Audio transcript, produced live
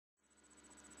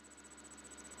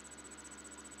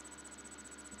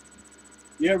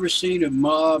You ever seen a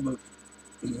mob of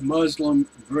Muslim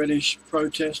British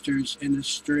protesters in the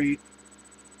street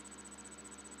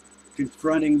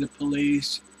confronting the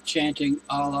police, chanting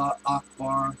Allah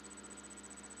Akbar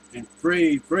and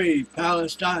free, free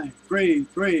Palestine, free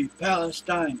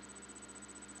Palestine,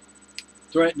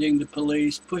 threatening the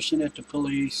police, pushing at the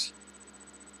police?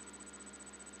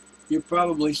 You've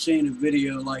probably seen a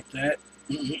video like that.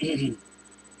 I'd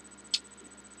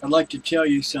like to tell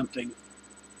you something.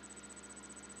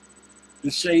 The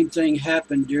same thing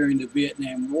happened during the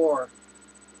Vietnam War.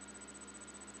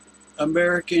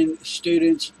 American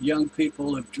students, young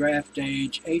people of draft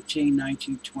age, 18,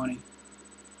 19, 20,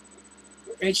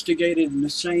 were instigated in the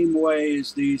same way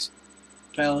as these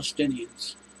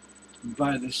Palestinians,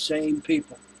 by the same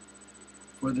people,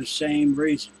 for the same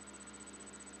reason.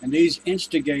 And these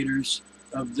instigators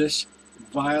of this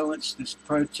violence, this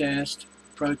protest,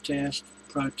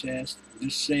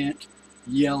 dissent,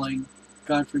 yelling,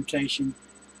 confrontation,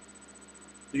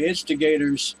 the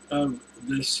instigators of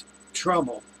this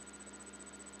trouble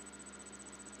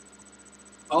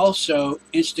also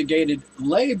instigated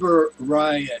labor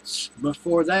riots.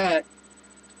 Before that,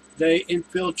 they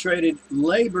infiltrated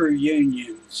labor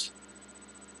unions.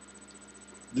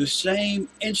 The same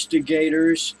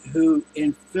instigators who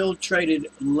infiltrated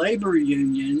labor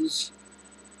unions,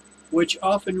 which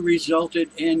often resulted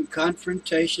in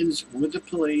confrontations with the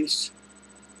police,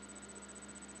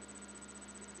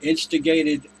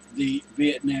 instigated the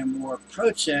Vietnam War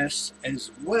protests as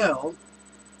well.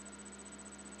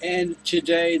 And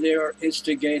today they are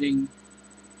instigating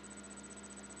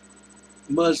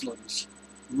Muslims,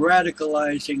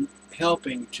 radicalizing,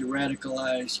 helping to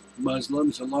radicalize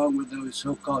Muslims, along with those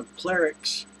so-called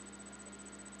clerics,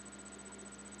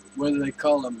 whether they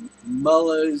call them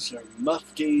mullahs or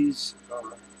muftis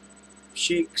or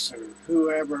sheiks or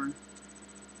whoever,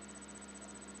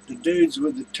 the dudes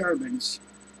with the turbans.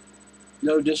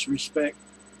 No disrespect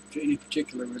to any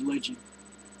particular religion,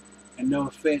 and no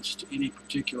offense to any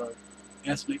particular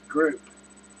ethnic group.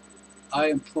 I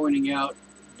am pointing out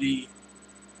the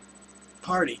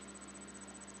party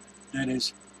that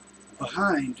is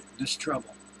behind this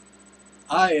trouble.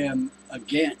 I am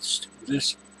against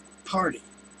this party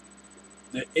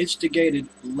that instigated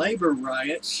labor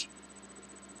riots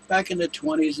back in the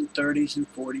 20s and 30s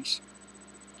and 40s,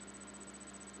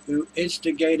 who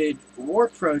instigated war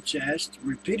protests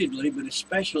repeatedly, but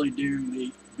especially during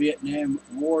the Vietnam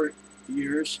War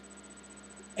years.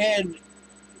 And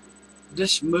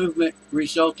this movement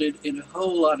resulted in a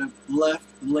whole lot of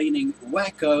left-leaning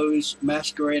wackos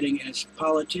masquerading as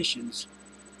politicians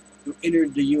who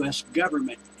entered the U.S.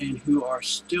 government and who are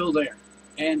still there.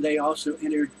 And they also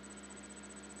entered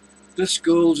the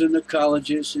schools and the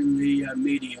colleges and the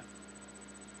media.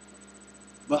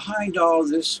 Behind all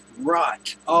this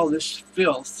rot, all this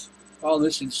filth, all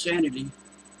this insanity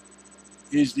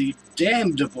is the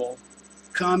damnable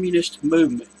communist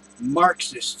movement,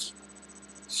 Marxists,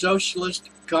 socialist,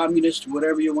 communist,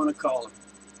 whatever you want to call them.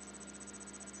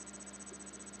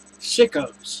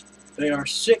 Sickos. They are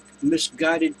sick,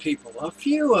 misguided people. A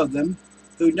few of them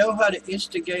who know how to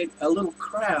instigate a little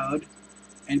crowd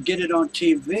and get it on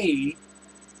TV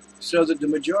so that the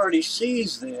majority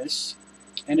sees this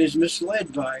and is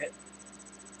misled by it.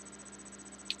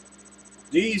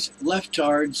 These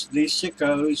leftards, these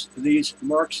sickos, these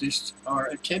Marxists are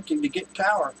attempting to get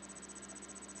power.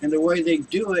 And the way they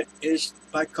do it is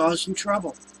by causing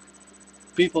trouble.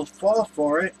 People fall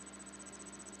for it.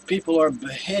 People are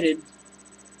beheaded.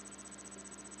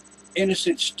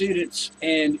 Innocent students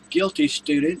and guilty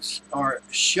students are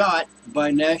shot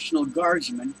by National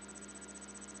Guardsmen.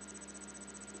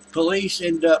 Police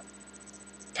end up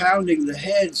pounding the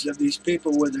heads of these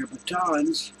people with their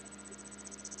batons.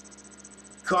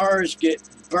 Cars get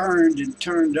burned and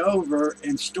turned over,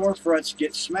 and storefronts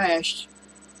get smashed,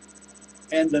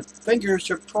 and the fingers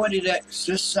are pointed at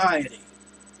society.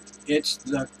 It's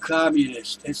the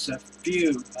communists. It's a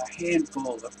few, a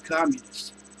handful of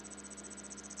communists.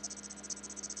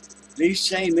 These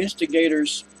same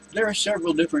instigators, there are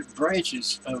several different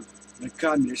branches of the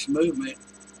communist movement,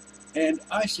 and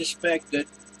I suspect that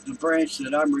the branch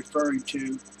that I'm referring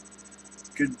to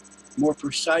could more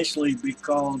precisely be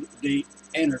called the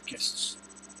anarchists.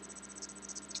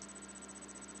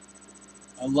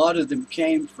 A lot of them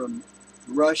came from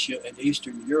Russia and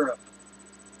Eastern Europe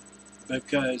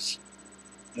because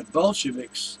the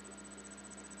Bolsheviks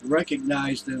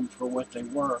recognized them for what they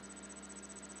were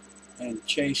and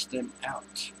chased them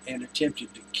out and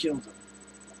attempted to kill them.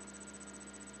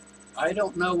 I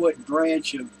don't know what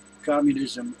branch of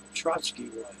communism Trotsky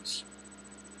was,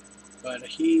 but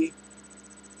he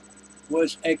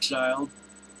was exiled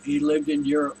He lived in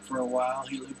Europe for a while.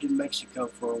 He lived in Mexico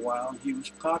for a while. He was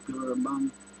popular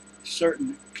among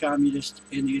certain communists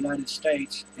in the United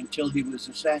States until he was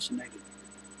assassinated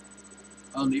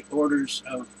on the orders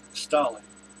of Stalin.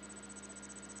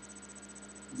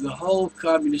 The whole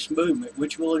communist movement,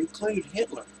 which will include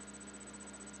Hitler.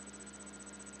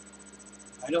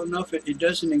 I don't know if it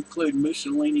doesn't include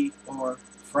Mussolini or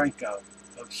Franco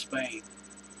of Spain,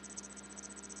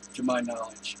 to my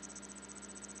knowledge.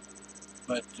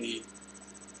 But the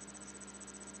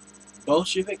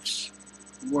Bolsheviks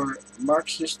were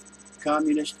Marxist,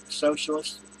 communist,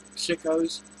 socialist,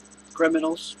 sickos,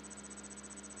 criminals,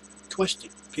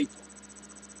 twisted people,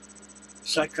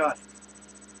 psychotic.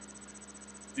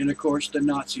 And of course the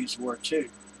Nazis were too.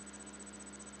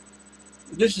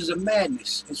 This is a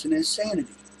madness. It's an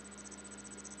insanity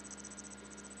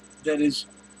that is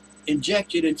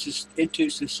injected into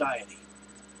society,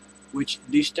 which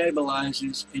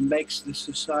destabilizes and makes the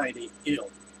society ill.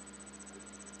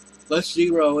 Let's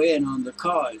zero in on the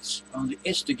cause, on the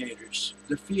instigators,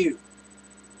 the few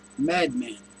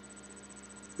madmen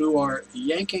who are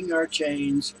yanking our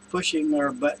chains, pushing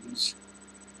our buttons,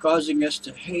 causing us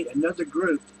to hate another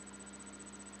group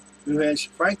who has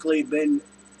frankly been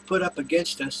put up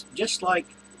against us, just like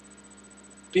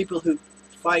people who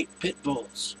fight pit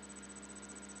bulls.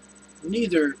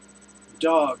 Neither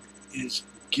dog is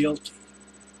guilty.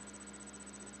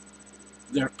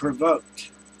 They're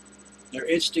provoked. They're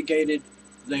instigated.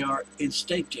 They are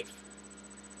instinctive.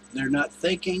 They're not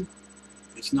thinking.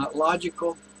 It's not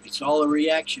logical. It's all a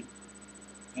reaction.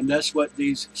 And that's what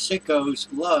these sickos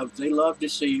love. They love to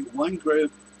see one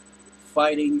group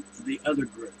fighting the other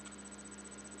group.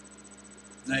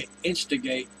 They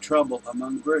instigate trouble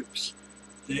among groups.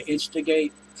 They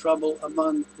instigate trouble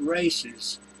among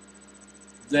races.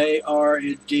 They are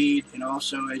indeed, and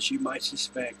also, as you might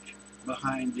suspect,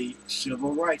 behind the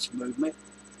civil rights movement.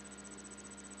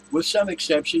 With some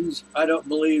exceptions, I don't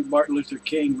believe Martin Luther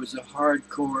King was a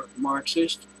hardcore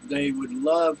Marxist. They would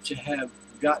love to have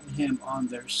gotten him on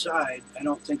their side. I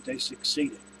don't think they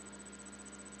succeeded.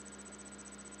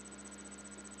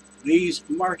 These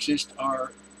Marxists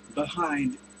are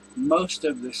behind most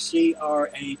of the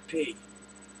CRAP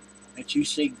that you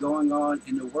see going on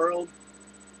in the world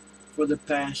for the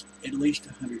past at least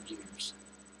 100 years.